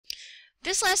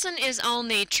This lesson is on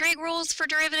the trig rules for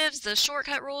derivatives, the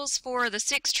shortcut rules for the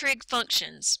 6 trig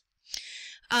functions.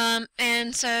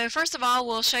 And so first of all,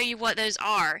 we'll show you what those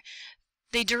are.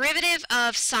 The derivative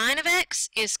of sine of x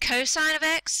is cosine of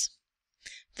x.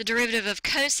 The derivative of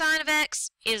cosine of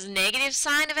x is negative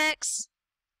sine of x.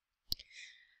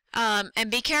 And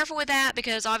be careful with that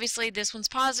because obviously this one's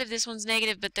positive, this one's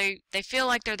negative, but they feel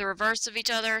like they're the reverse of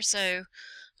each other, so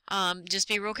just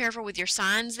be real careful with your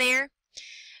signs there.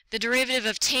 The derivative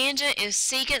of tangent is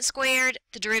secant squared.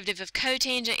 The derivative of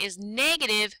cotangent is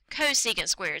negative cosecant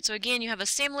squared. So again, you have a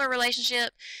similar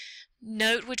relationship.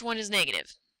 Note which one is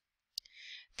negative.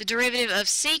 The derivative of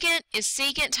secant is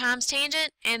secant times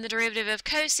tangent, and the derivative of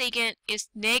cosecant is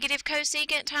negative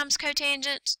cosecant times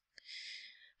cotangent.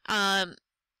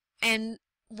 And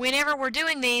whenever we're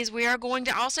doing these, we are going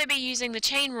to also be using the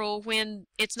chain rule when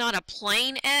it's not a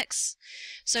plane x.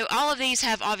 So all of these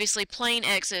have obviously plane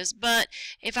x's, but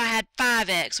if I had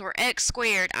 5x or x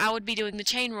squared, I would be doing the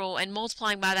chain rule and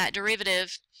multiplying by that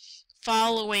derivative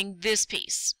following this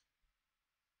piece.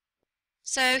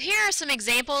 So here are some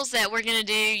examples that we're going to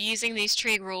do using these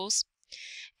trig rules.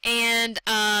 And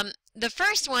the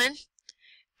first one,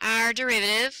 our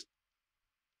derivative,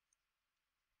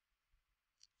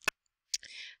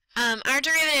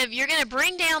 you're going to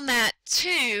bring down that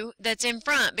 2 that's in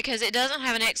front because it doesn't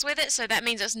have an x with it, so that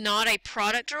means it's not a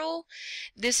product rule.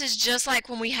 This is just like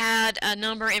when we had a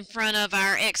number in front of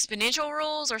our exponential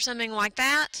rules or something like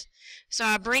that. So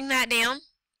I bring that down.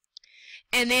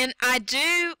 And then I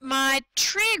do my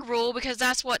trig rule because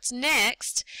that's what's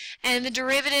next. And the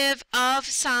derivative of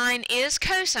sine is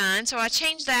cosine, so I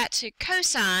change that to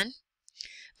cosine.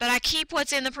 But I keep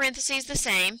what's in the parentheses the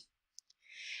same.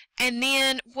 And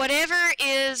then whatever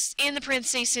is in the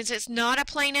parentheses, since it's not a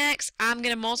plane x, I'm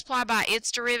going to multiply by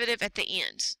its derivative at the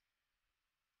end.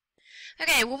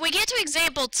 Okay, when we get to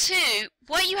example 2,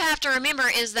 what you have to remember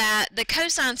is that the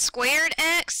cosine squared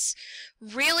x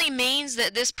really means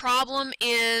that this problem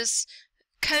is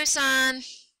cosine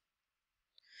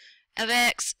of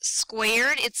x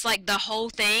squared. It's like the whole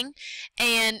thing.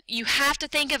 And you have to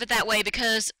think of it that way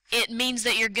because it means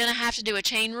that you're going to have to do a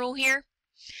chain rule here.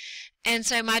 And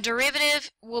so my derivative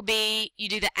will be, you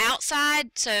do the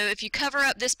outside, so if you cover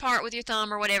up this part with your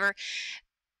thumb or whatever,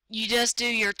 you just do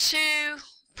your 2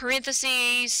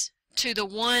 parentheses to the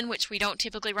 1, which we don't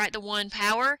typically write the 1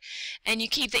 power, and you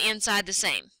keep the inside the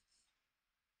same.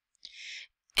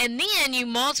 And then you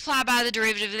multiply by the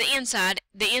derivative of the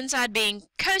inside being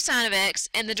cosine of x,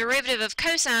 and the derivative of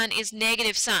cosine is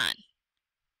negative sine.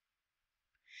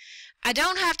 I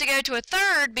don't have to go to a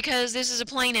third because this is a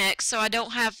plane x, so I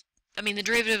don't have, the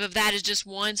derivative of that is just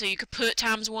 1, so you could put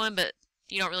times 1, but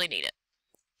you don't really need it.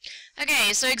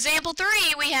 Okay, so example 3,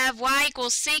 we have y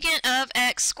equals secant of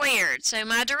x squared. So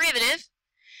my derivative,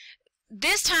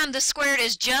 this time the squared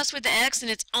is just with the x and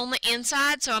it's on the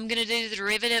inside, so I'm going to do the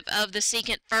derivative of the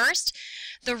secant first.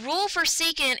 The rule for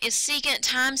secant is secant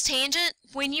times tangent.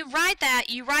 When you write that,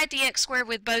 you write the x squared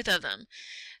with both of them.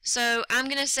 So I'm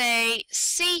going to say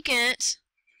secant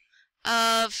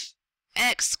of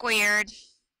x squared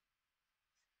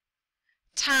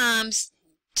times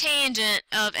tangent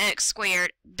of x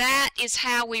squared. That is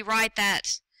how we write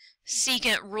that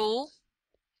secant rule.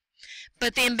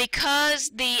 But then because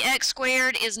the x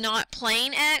squared is not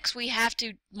plane x, we have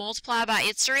to multiply by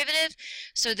its derivative.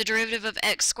 So the derivative of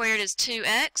x squared is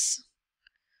 2x.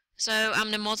 So I'm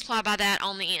going to multiply by that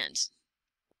on the end.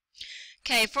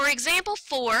 Okay, for example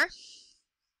 4,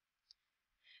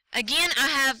 again, I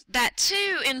have that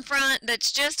 2 in front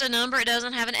that's just a number. It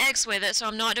doesn't have an x with it, so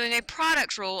I'm not doing a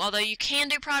product rule, although you can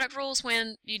do product rules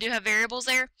when you do have variables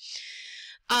there.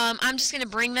 I'm just going to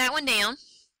bring that one down,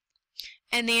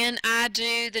 and then I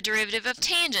do the derivative of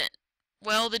tangent.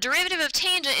 Well, the derivative of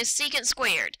tangent is secant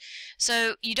squared,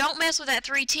 so you don't mess with that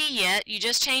 3t yet. You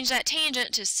just change that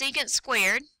tangent to secant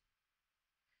squared,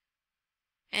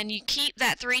 and you keep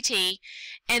that 3t,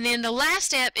 and then the last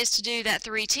step is to do that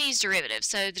 3t's derivative.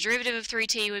 So the derivative of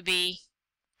 3t would be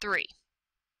 3.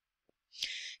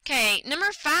 Okay,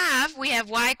 number 5, we have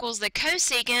y equals the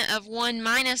cosecant of 1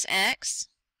 minus x.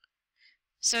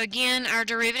 So again, our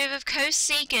derivative of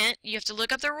cosecant, you have to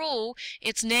look up the rule,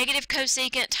 it's negative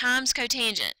cosecant times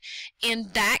cotangent.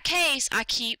 In that case, I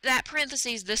keep that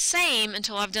parentheses the same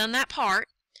until I've done that part.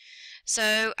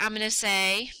 So I'm going to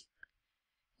say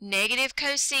negative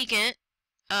cosecant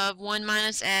of 1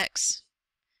 minus x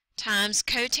times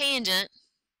cotangent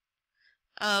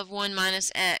of 1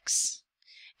 minus x.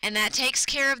 And that takes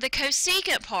care of the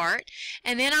cosecant part,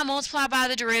 and then I multiply by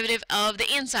the derivative of the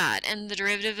inside, and the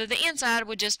derivative of the inside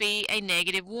would just be a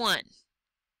negative 1.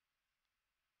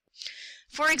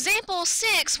 For example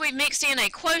 6, we've mixed in a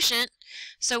quotient,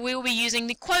 so we will be using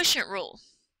the quotient rule.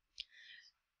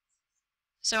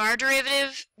 So our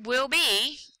derivative will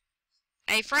be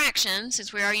a fraction,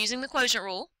 since we are using the quotient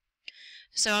rule.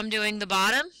 So I'm doing the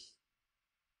bottom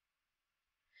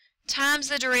times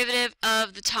the derivative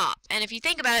of the top. And if you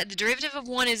think about it, the derivative of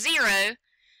 1 is 0.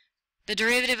 The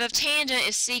derivative of tangent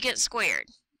is secant squared.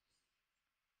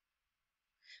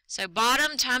 So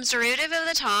bottom times derivative of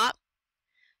the top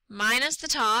minus the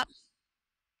top,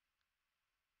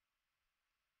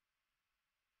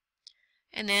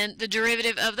 and then the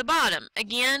derivative of the bottom.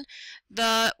 Again,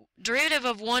 the derivative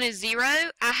of 1 is 0.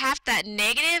 I have that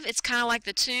negative. It's kind of like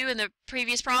the 2 in the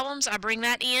previous problems. I bring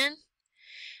that in.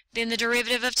 Then the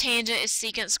derivative of tangent is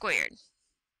secant squared.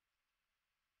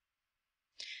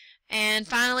 And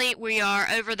finally, we are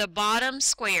over the bottom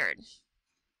squared.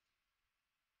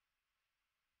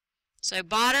 So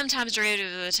bottom times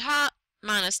derivative of the top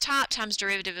minus top times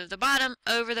derivative of the bottom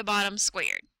over the bottom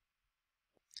squared.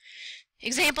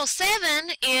 Example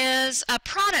 7 is a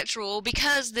product rule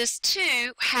because this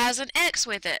 2 has an x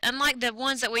with it, unlike the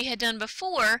ones that we had done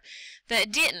before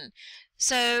that didn't.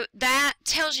 So that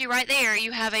tells you right there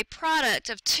you have a product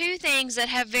of two things that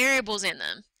have variables in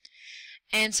them.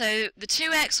 And so the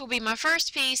 2x will be my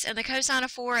first piece and the cosine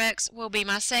of 4x will be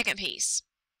my second piece.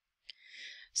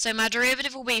 So my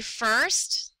derivative will be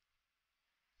first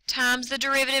times the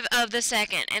derivative of the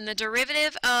second. And the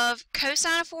derivative of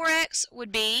cosine of 4x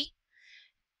would be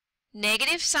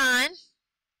negative sine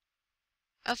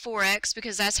of 4x,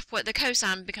 because that's what the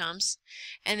cosine becomes.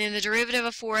 And then the derivative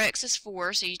of 4x is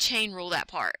 4, so you chain rule that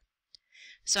part.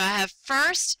 So I have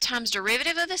first times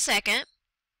derivative of the second.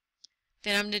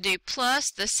 Then I'm going to do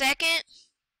plus the second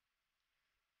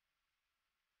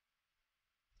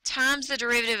times the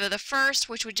derivative of the first,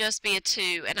 which would just be a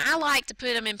 2. And I like to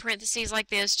put them in parentheses like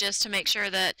this just to make sure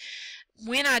that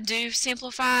when I do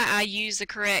simplify, I use the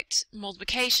correct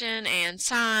multiplication and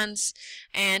signs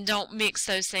and don't mix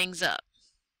those things up.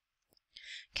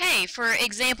 Okay, for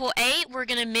example 8, we're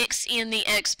going to mix in the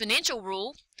exponential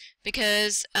rule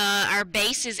because our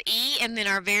base is e and then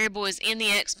our variable is in the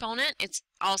exponent. It's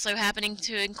also happening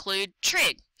to include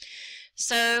trig.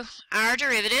 So our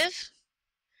derivative,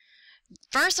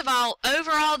 first of all,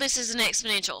 overall this is an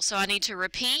exponential, so I need to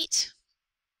repeat.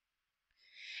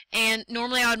 And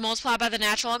normally I would multiply by the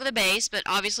natural log of the base, but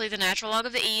obviously the natural log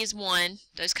of the e is 1.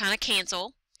 Those kind of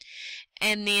cancel.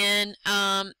 And then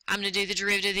I'm going to do the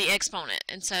derivative of the exponent.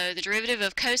 And so the derivative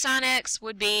of cosine x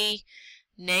would be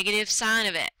negative sine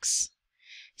of x.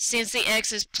 Since the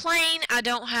x is plain, I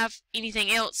don't have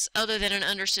anything else other than an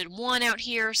understood 1 out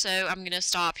here, so I'm going to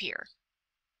stop here.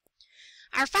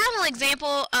 Our final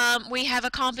example, we have a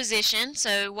composition,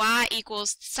 so y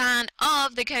equals sine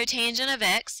of the cotangent of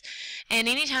x. And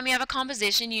anytime you have a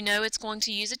composition, you know it's going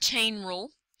to use a chain rule.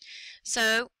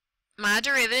 So my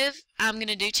derivative, I'm going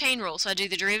to do chain rule. So I do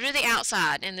the derivative of the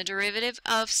outside, and the derivative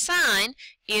of sine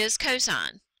is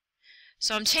cosine.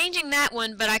 So I'm changing that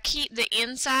one, but I keep the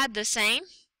inside the same.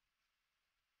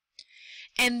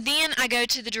 And then I go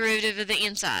to the derivative of the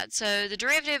inside. So the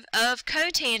derivative of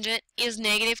cotangent is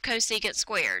negative cosecant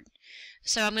squared.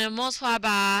 So I'm going to multiply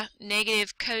by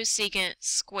negative cosecant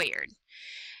squared.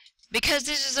 Because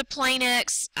this is a plain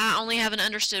x, I only have an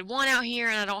understood 1 out here,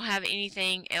 and I don't have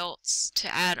anything else to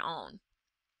add on.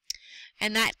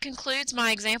 And that concludes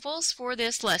my examples for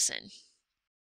this lesson.